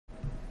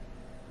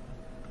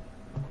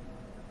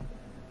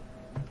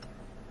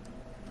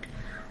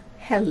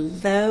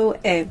Hello,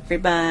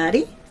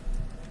 everybody.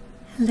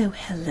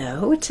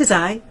 Hello. 'Tis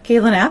I,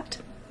 Galen Apt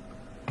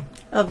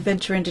of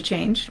Venture into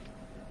Change.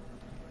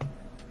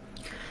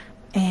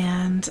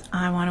 And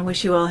I want to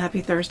wish you all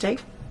happy Thursday.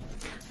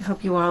 I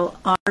hope you all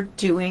are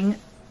doing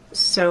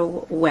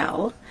so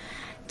well.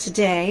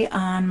 Today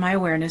on my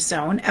Awareness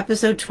Zone,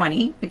 episode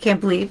 20. I can't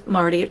believe I'm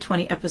already at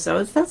 20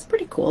 episodes. That's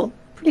pretty cool.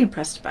 Pretty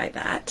impressed by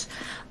that.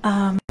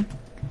 I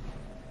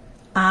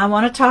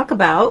want to talk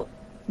about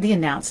the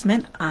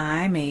announcement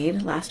I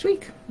made last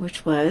week,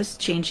 which was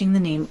changing the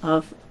name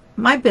of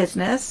my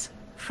business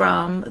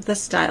from the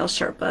Style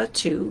Sherpa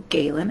to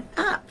Galen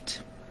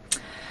Apt.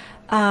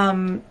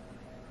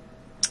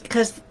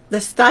 Because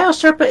the Style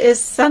Sherpa is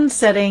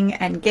sunsetting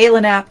and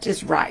Galen Apt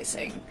is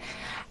rising.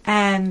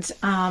 And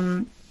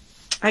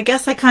I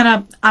guess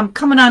I'm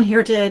coming on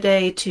here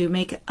today to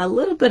make a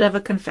little bit of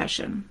a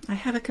confession. I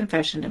have a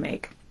confession to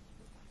make.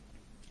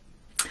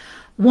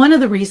 One of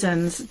the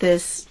reasons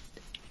this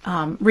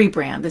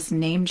rebrand, this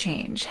name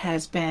change,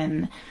 has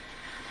been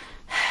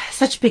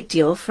such a big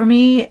deal for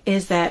me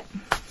is that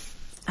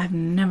I've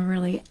never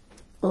really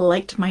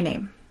liked my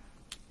name.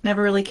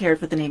 Never really cared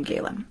for the name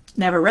Galen.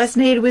 Never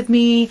resonated with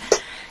me.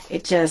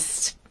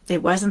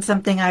 It wasn't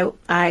something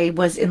I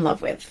was in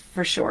love with,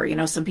 for sure. You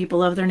know, some people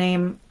love their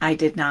name. I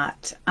did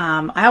not.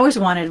 I always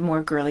wanted a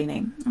more girly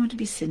name. I wanted to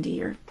be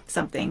Cindy or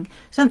something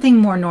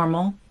more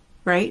normal,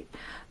 right?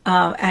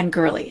 And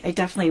girly. I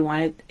definitely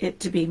wanted it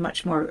to be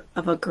much more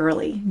of a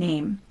girly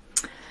name.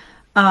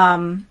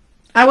 I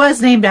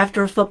was named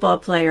after a football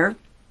player,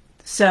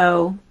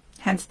 so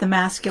hence the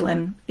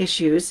masculine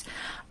issues.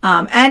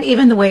 And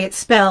even the way it's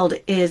spelled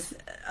is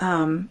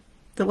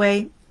the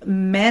way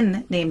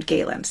men named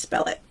Galen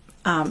spell it.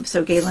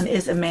 So Galen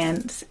is a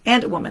man's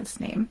and a woman's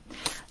name,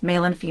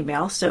 male and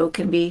female, so it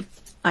can be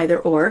either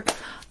or.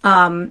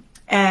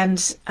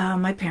 And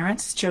my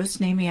parents chose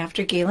to name me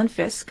after Galen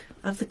Fisk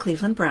of the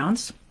Cleveland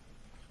Browns.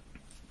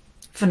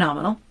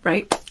 Phenomenal,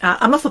 right?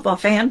 I'm a football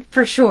fan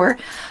for sure,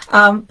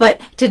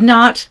 but did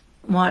not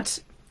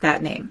want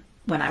that name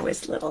when I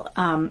was little.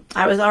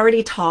 I was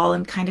already tall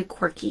and kind of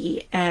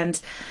quirky,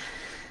 and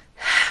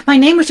my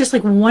name was just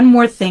like one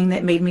more thing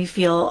that made me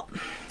feel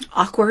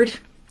awkward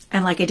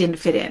and like I didn't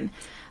fit in.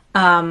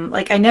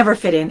 Like I never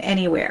fit in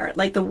anywhere.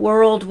 Like the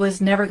world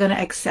was never going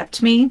to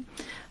accept me.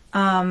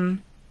 That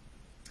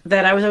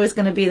I was always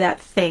going to be that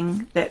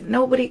thing that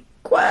nobody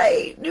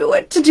quite knew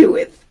what to do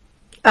with.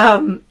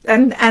 And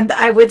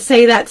I would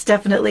say that's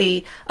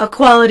definitely a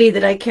quality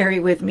that I carry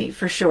with me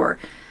for sure.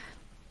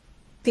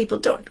 People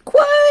don't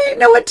quite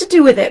know what to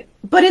do with it,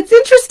 but it's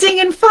interesting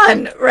and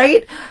fun,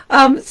 right?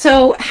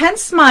 So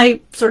hence my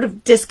sort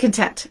of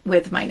discontent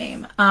with my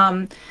name.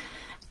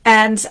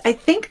 And I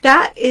think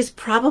that is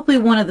probably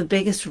one of the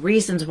biggest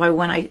reasons why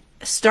when I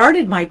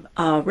started my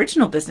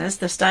original business,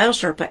 the Style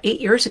Sherpa, 8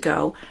 years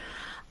ago,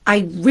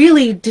 I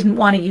really didn't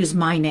want to use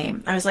my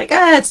name. I was like,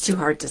 it's too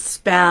hard to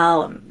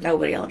spell. And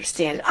nobody will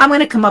understand it. I'm going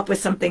to come up with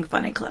something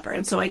fun and clever.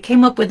 And so I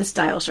came up with the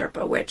Style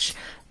Sherpa, which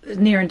is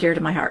near and dear to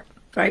my heart,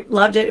 right?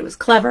 Loved it. It was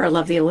clever. I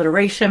love the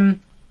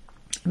alliteration.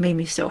 It made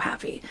me so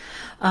happy.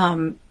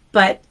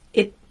 But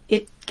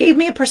it gave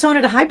me a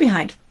persona to hide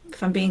behind,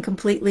 if I'm being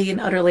completely and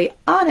utterly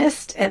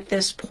honest at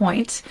this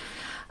point.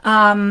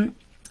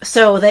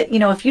 So that, you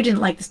know, if you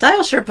didn't like the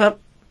Style Sherpa,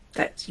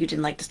 that you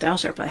didn't like the Style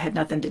Sherpa. It had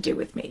nothing to do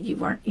with me.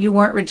 You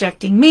weren't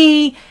rejecting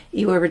me.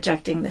 You were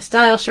rejecting the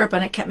Style Sherpa,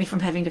 and it kept me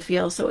from having to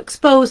feel so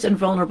exposed and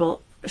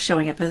vulnerable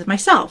showing up as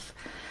myself.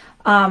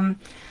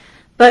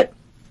 But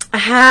I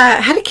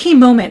had a key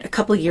moment a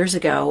couple of years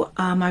ago.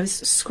 I was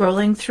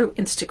scrolling through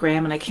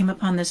Instagram, and I came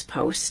upon this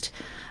post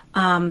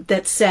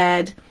that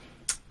said,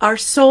 "Our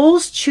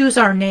souls choose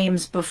our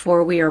names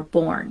before we are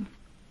born."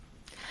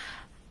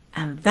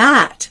 And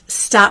that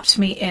stopped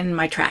me in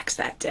my tracks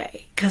that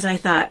day, because I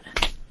thought,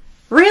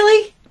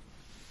 really?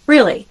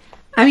 Really?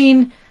 I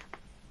mean,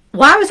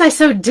 why was I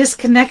so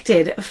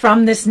disconnected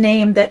from this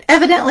name that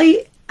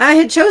evidently I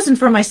had chosen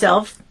for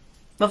myself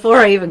before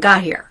I even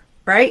got here,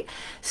 right?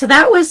 So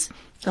that was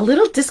a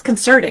little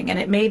disconcerting, and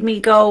it made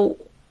me go,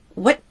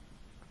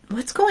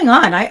 what's going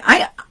on?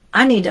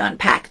 I need to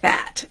unpack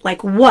that.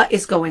 Like, what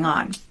is going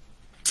on?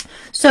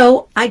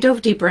 So I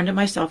dove deeper into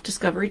my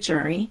self-discovery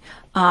journey.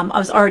 I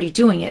was already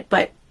doing it,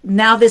 but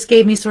now this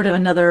gave me sort of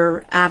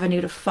another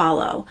avenue to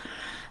follow.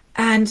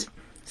 And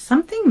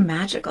something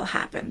magical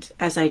happened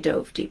as I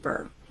dove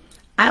deeper.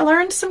 I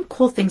learned some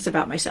cool things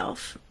about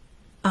myself.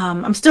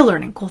 I'm still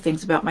learning cool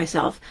things about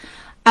myself.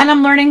 And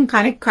I'm learning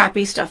kind of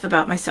crappy stuff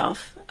about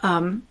myself.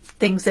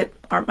 Things that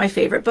aren't my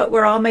favorite, but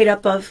we're all made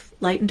up of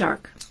light and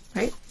dark,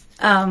 right?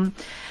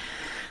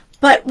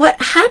 But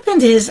what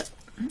happened is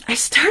I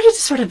started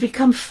to sort of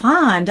become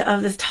fond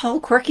of this tall,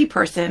 quirky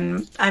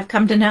person I've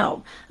come to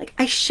know. Like,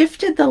 I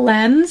shifted the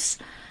lens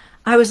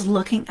I was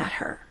looking at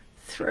her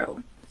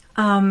through.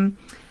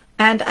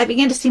 And I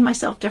began to see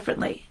myself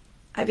differently.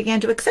 I began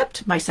to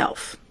accept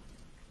myself.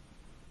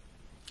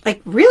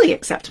 Like, really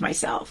accept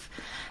myself.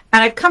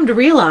 And I've come to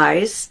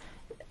realize,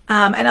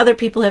 and other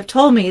people have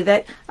told me,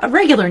 that a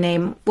regular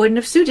name wouldn't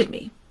have suited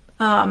me.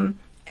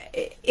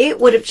 it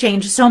would have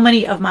changed so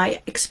many of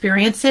my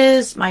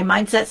experiences, my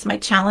mindsets, my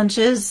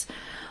challenges,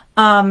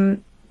 the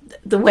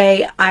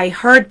way I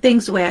heard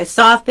things, the way I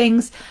saw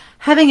things.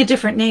 Having a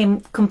different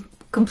name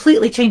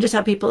completely changes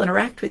how people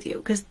interact with you,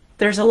 because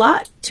there's a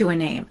lot to a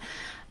name.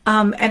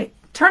 And it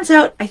turns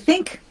out, I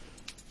think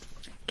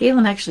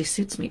Galen actually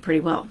suits me pretty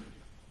well.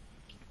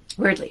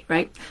 Weirdly,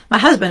 right? My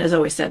husband has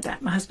always said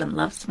that. My husband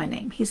loves my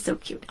name. He's so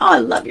cute. Oh, I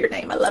love your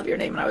name. I love your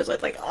name. And I was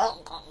like,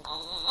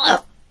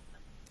 oh.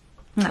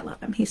 I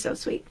love him. He's so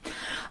sweet.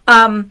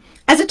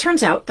 As it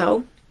turns out,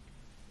 though,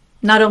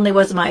 not only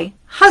was my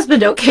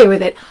husband okay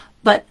with it,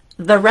 but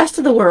the rest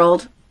of the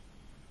world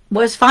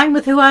was fine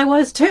with who I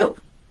was, too.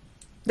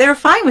 They were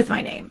fine with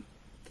my name.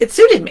 It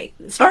suited me.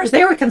 As far as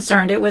they were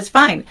concerned, it was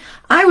fine.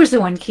 I was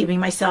the one keeping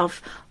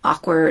myself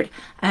awkward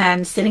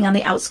and sitting on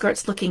the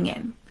outskirts looking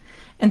in.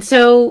 And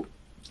so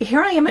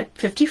here I am at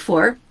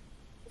 54,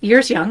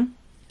 years young,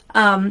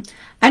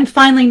 and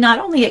finally not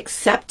only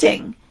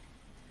accepting,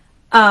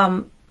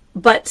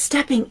 but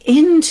stepping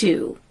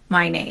into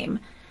my name.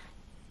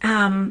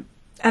 And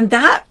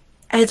that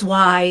is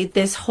why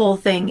this whole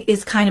thing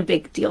is kind of a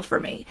big deal for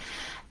me.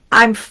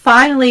 I'm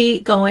finally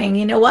going,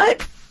 you know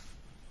what?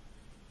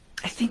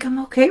 I think I'm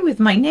okay with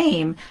my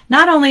name.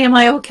 Not only am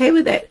I okay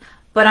with it,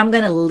 but I'm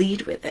going to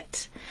lead with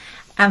it.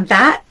 And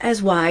that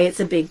is why it's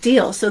a big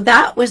deal. So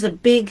that was a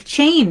big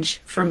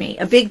change for me,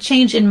 a big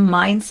change in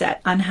mindset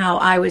on how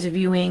I was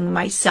viewing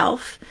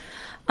myself,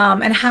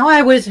 and how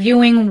I was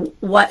viewing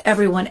what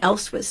everyone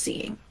else was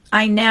seeing.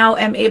 I now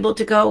am able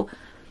to go,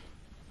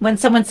 when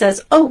someone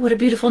says, oh, what a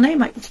beautiful name,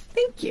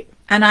 thank you.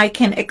 And I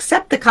can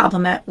accept the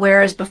compliment,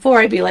 whereas before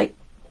I'd be like,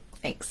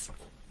 thanks.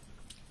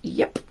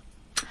 Yep.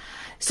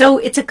 So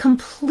it's a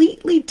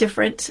completely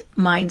different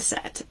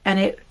mindset,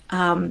 and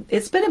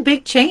it's been a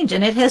big change,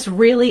 and it has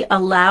really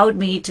allowed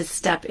me to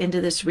step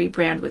into this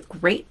rebrand with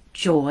great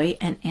joy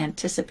and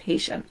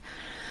anticipation.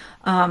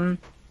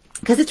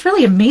 Because it's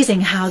really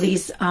amazing how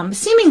these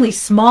seemingly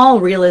small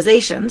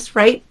realizations,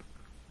 right?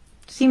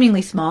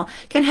 Seemingly small,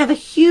 can have a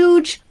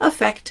huge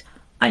effect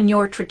on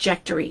your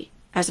trajectory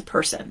as a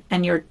person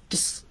and your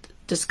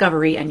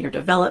discovery and your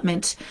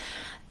development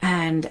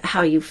and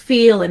how you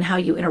feel and how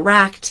you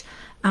interact.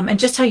 And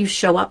just how you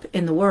show up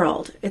in the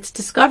world. It's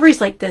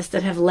discoveries like this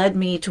that have led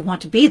me to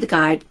want to be the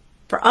guide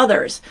for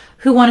others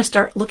who want to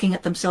start looking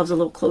at themselves a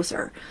little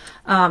closer.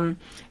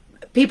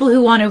 People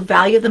who want to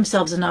value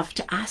themselves enough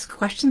to ask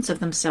questions of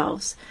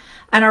themselves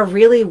and are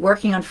really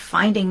working on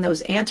finding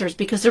those answers,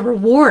 because the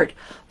reward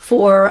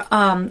for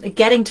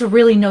getting to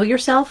really know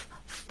yourself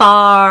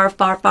far,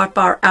 far, far,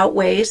 far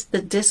outweighs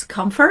the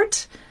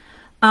discomfort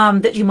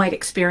that you might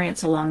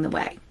experience along the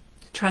way.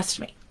 Trust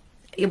me.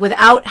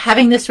 Without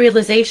having this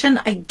realization,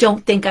 I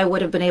don't think I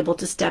would have been able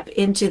to step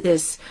into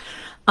this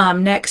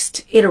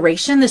next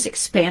iteration, this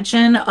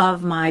expansion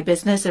of my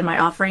business and my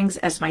offerings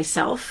as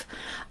myself.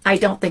 I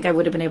don't think I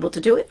would have been able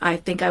to do it. I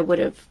think I would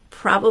have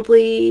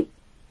probably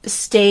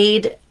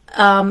stayed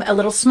a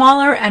little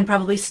smaller and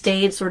probably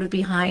stayed sort of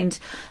behind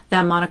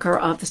that moniker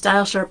of the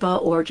Style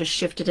Sherpa, or just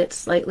shifted it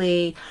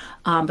slightly.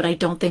 But I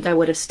don't think I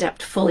would have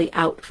stepped fully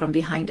out from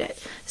behind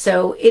it.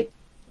 So it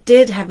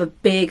did have a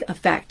big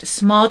effect. A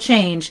small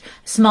change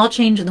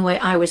in the way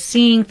I was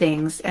seeing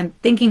things and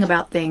thinking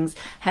about things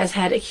has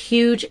had a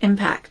huge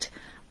impact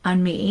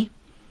on me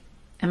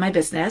and my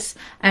business,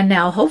 and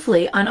now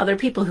hopefully on other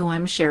people who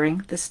I'm sharing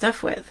this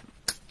stuff with,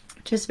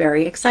 which is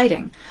very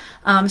exciting.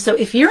 So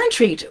if you're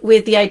intrigued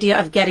with the idea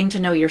of getting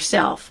to know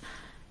yourself,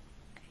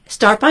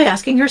 start by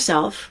asking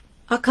yourself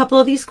a couple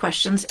of these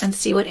questions and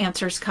see what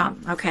answers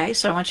come. Okay,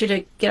 so I want you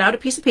to get out a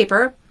piece of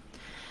paper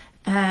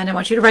and I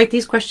want you to write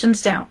these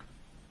questions down.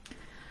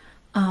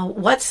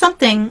 What's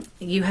something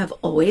you have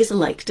always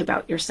liked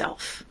about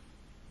yourself?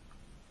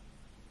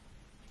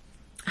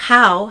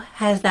 How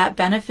has that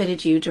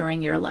benefited you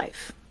during your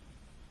life?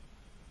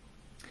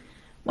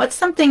 What's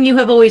something you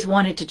have always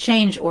wanted to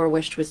change or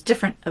wished was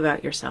different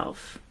about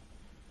yourself?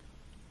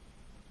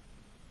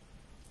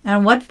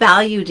 And what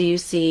value do you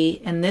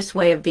see in this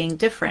way of being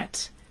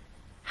different?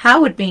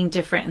 How would being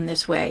different in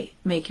this way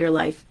make your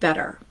life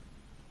better?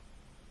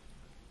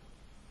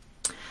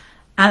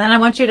 And then I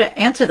want you to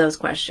answer those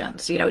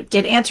questions. You know,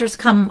 did answers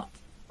come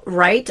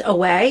right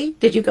away?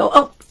 Did you go,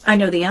 oh, I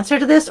know the answer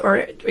to this?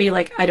 Or are you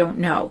like, I don't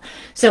know?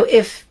 So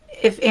if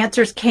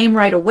answers came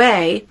right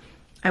away,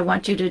 I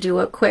want you to do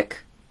a quick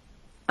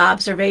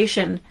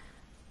observation.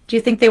 Do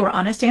you think they were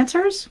honest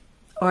answers?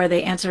 Or are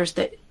they answers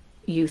that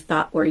you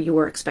thought you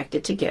were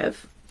expected to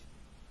give?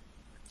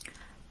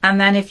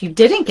 And then if you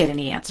didn't get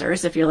any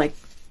answers, if you're like,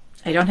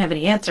 I don't have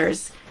any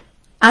answers,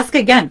 ask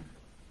again.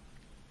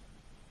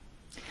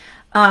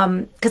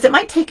 Because it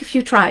might take a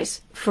few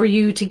tries for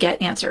you to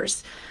get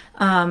answers,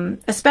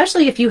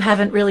 especially if you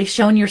haven't really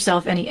shown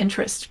yourself any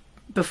interest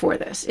before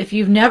this. If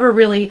you've never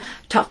really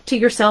talked to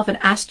yourself and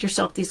asked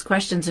yourself these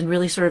questions and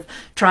really sort of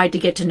tried to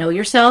get to know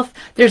yourself,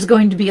 there's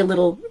going to be a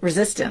little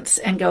resistance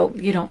and go,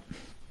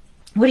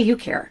 what do you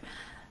care?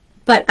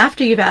 But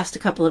after you've asked a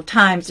couple of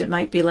times, it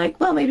might be like,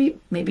 well, maybe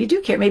you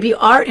do care. Maybe you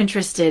are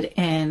interested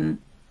in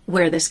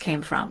where this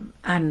came from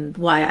and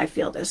why I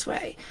feel this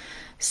way.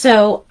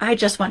 So I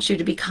just want you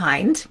to be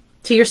kind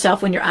to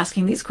yourself when you're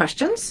asking these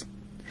questions.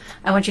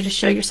 I want you to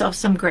show yourself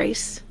some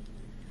grace,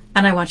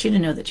 and I want you to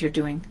know that you're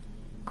doing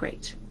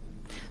great.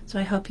 So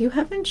I hope you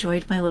have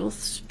enjoyed my little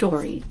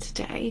story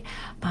today.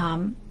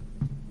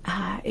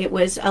 It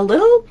was a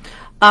little,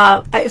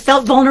 it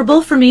felt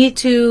vulnerable for me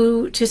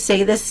to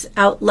say this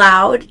out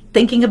loud,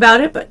 thinking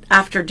about it, but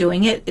after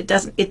doing it,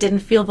 it didn't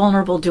feel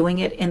vulnerable doing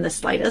it in the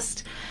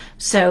slightest.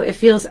 So it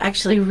feels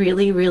actually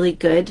really, really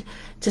good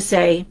to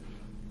say,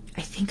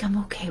 I think I'm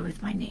okay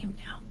with my name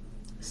now.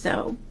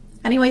 So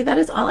anyway, that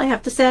is all I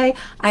have to say.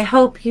 I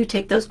hope you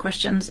take those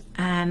questions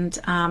and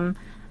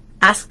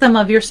ask them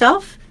of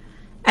yourself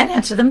and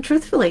answer them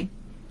truthfully.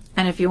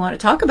 And if you want to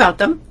talk about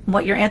them,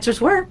 what your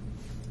answers were,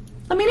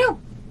 let me know.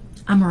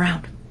 I'm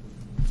around.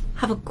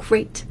 Have a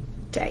great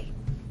day.